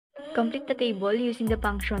Complete the table using the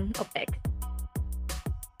function of x.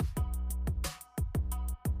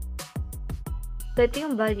 So, ito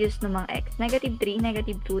yung values ng mga x. Negative 3,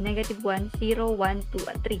 negative 2, negative 1, 0, 1,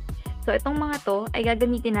 2, at 3. So, itong mga to ay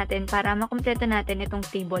gagamitin natin para makumpleto natin itong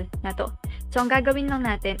table na to. So, ang gagawin lang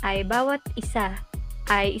natin ay bawat isa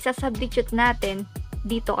ay isa-substitute natin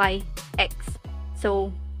dito kay x. So,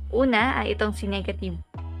 una ay itong si negative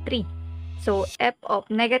 3. So, f of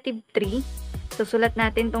negative 3. So, sulat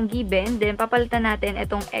natin itong given. Then, papalitan natin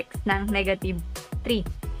itong x ng negative 3.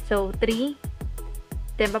 So, 3.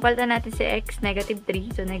 Then, papalitan natin si x, negative 3.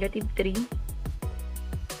 So, negative 3.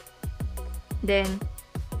 Then,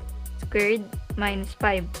 squared minus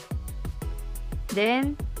 5.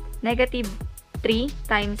 Then, negative 3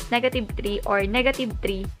 times negative 3 or negative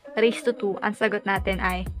 3 raised to 2. Ang sagot natin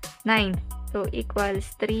ay 9. So,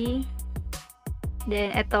 equals 3.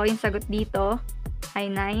 Then, ito yung sagot dito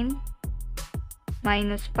ay 9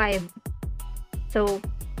 minus 5. So,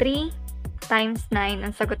 3 times 9,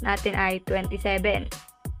 ang sagot natin ay 27.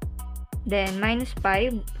 Then, minus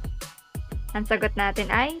 5. Ang sagot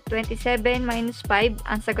natin ay 27 minus 5.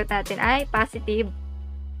 Ang sagot natin ay positive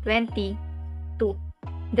 22.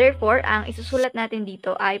 Therefore, ang isusulat natin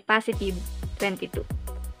dito ay positive 22.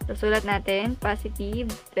 So, sulat natin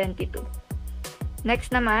positive 22.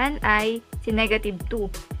 Next naman ay si negative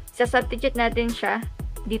 2. Sa-substitute natin siya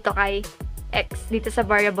dito kay x, dito sa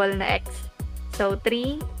variable na x. So,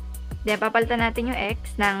 3. Then, papalitan natin yung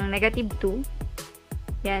x ng negative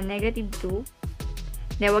 2. Yan, negative 2.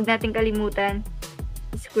 Then, huwag natin kalimutan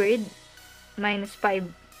squared minus 5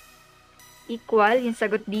 equal yung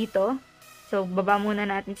sagot dito. So, baba muna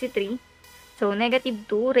natin si 3. So, negative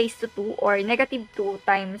 2 raised to 2 or negative 2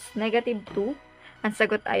 times negative 2. Ang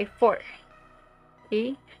sagot ay 4.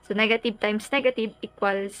 Okay? So, negative times negative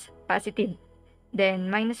equals positive.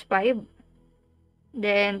 Then, minus 5.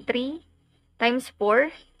 Then, 3 times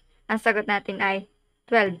 4. Ang sagot natin ay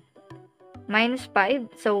 12. Minus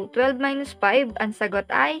 5. So, 12 minus 5, ang sagot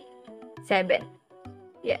ay 7.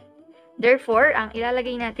 Yeah. Therefore, ang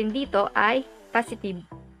ilalagay natin dito ay positive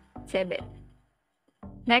 7.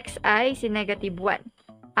 Next ay si negative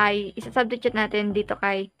 1. Ay isa-substitute natin dito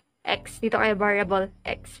kay x, dito kay variable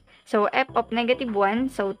x. So, f of negative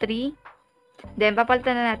 1, so 3. Then,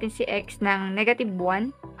 papalitan na natin si x ng negative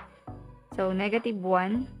 1. So, negative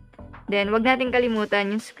 1. Then, wag natin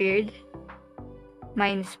kalimutan yung squared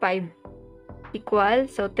minus 5. Equal,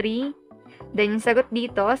 so 3. Then, yung sagot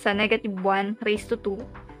dito sa negative 1 raised to 2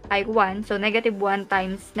 ay 1. So, negative 1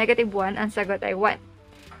 times negative 1, ang sagot ay 1.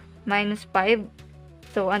 Minus 5.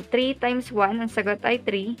 So, ang 3 times 1, ang sagot ay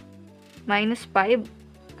 3. Minus 5.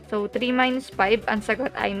 So, 3 minus 5, ang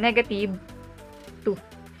sagot ay negative 2.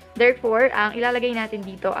 Therefore, ang ilalagay natin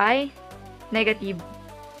dito ay negative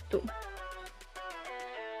 2.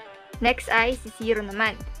 Next ay si 0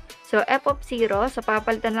 naman. So, f of 0, so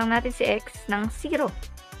papalitan lang natin si x ng 0.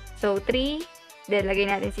 So, 3, then lagay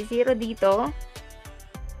natin si 0 dito.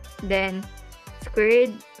 Then,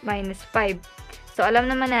 squared minus 5. So, alam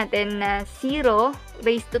naman natin na 0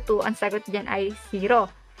 raised to 2, ang sagot dyan ay 0.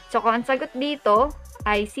 So, kung ang sagot dito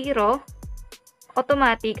ay 0,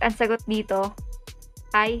 automatic, ang sagot dito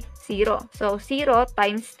ay 0. So, 0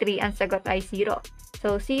 times 3, ang sagot ay 0.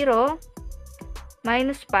 So, 0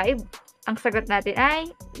 minus 5, ang sagot natin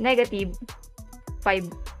ay negative 5.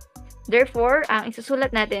 Therefore, ang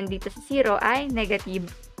isusulat natin dito sa 0 ay negative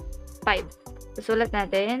 5. Susulat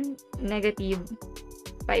natin negative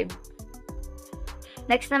 5.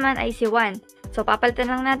 Next naman ay si 1. So, papalitan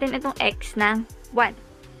lang natin itong x ng 1.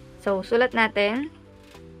 So, sulat natin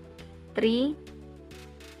 3.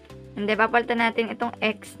 And then, papalitan natin itong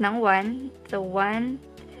x ng 1. So, 1.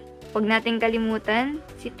 Huwag natin kalimutan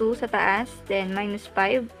si 2 sa taas. Then, minus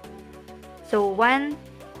 5. So, 1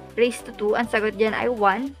 raised to 2, ang sagot dyan ay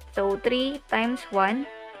 1. So, 3 times 1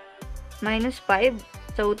 minus 5.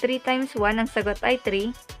 So, 3 times 1, ang sagot ay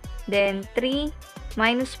 3. Then, 3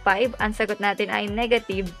 minus 5, ang sagot natin ay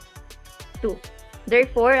negative 2.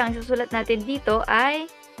 Therefore, ang susulat natin dito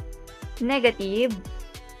ay negative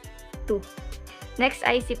 2. Next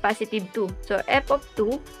ay si positive 2. So, f of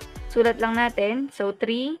 2, sulat lang natin. So,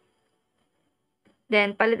 3.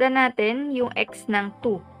 Then, palitan natin yung x ng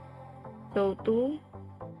 2. So, 2.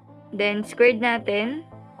 Then, squared natin.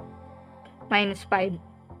 Minus 5.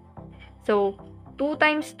 So, 2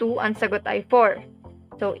 times 2, ang sagot ay 4.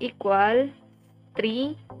 So, equal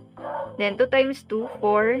 3. Then, 2 times 2,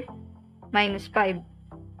 4. Minus 5.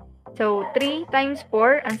 So, 3 times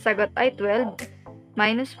 4, ang sagot ay 12.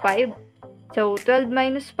 Minus 5. So, 12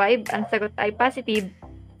 minus 5, ang sagot ay positive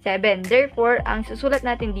 7. Therefore, ang susulat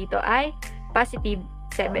natin dito ay positive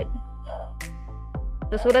 7.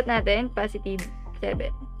 Susulat natin, positive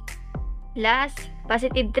 7. Last,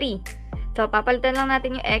 positive 3. So, papalitan lang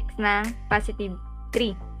natin yung x ng positive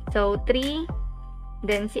 3. So, 3,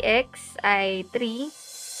 then si x ay 3,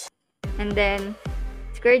 and then,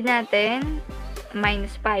 squared natin,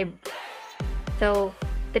 minus 5. So,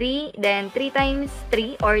 3, then 3 times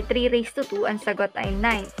 3, or 3 raised to 2, ang sagot ay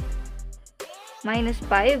 9. Minus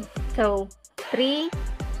 5, so, 3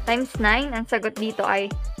 times 9, ang sagot dito ay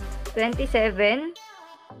 27,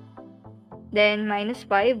 then minus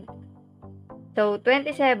 5. So,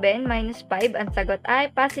 27 minus 5, ang sagot ay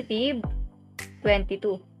positive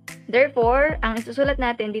 22. Therefore, ang isusulat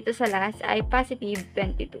natin dito sa last ay positive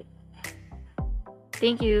 22.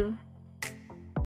 Thank you.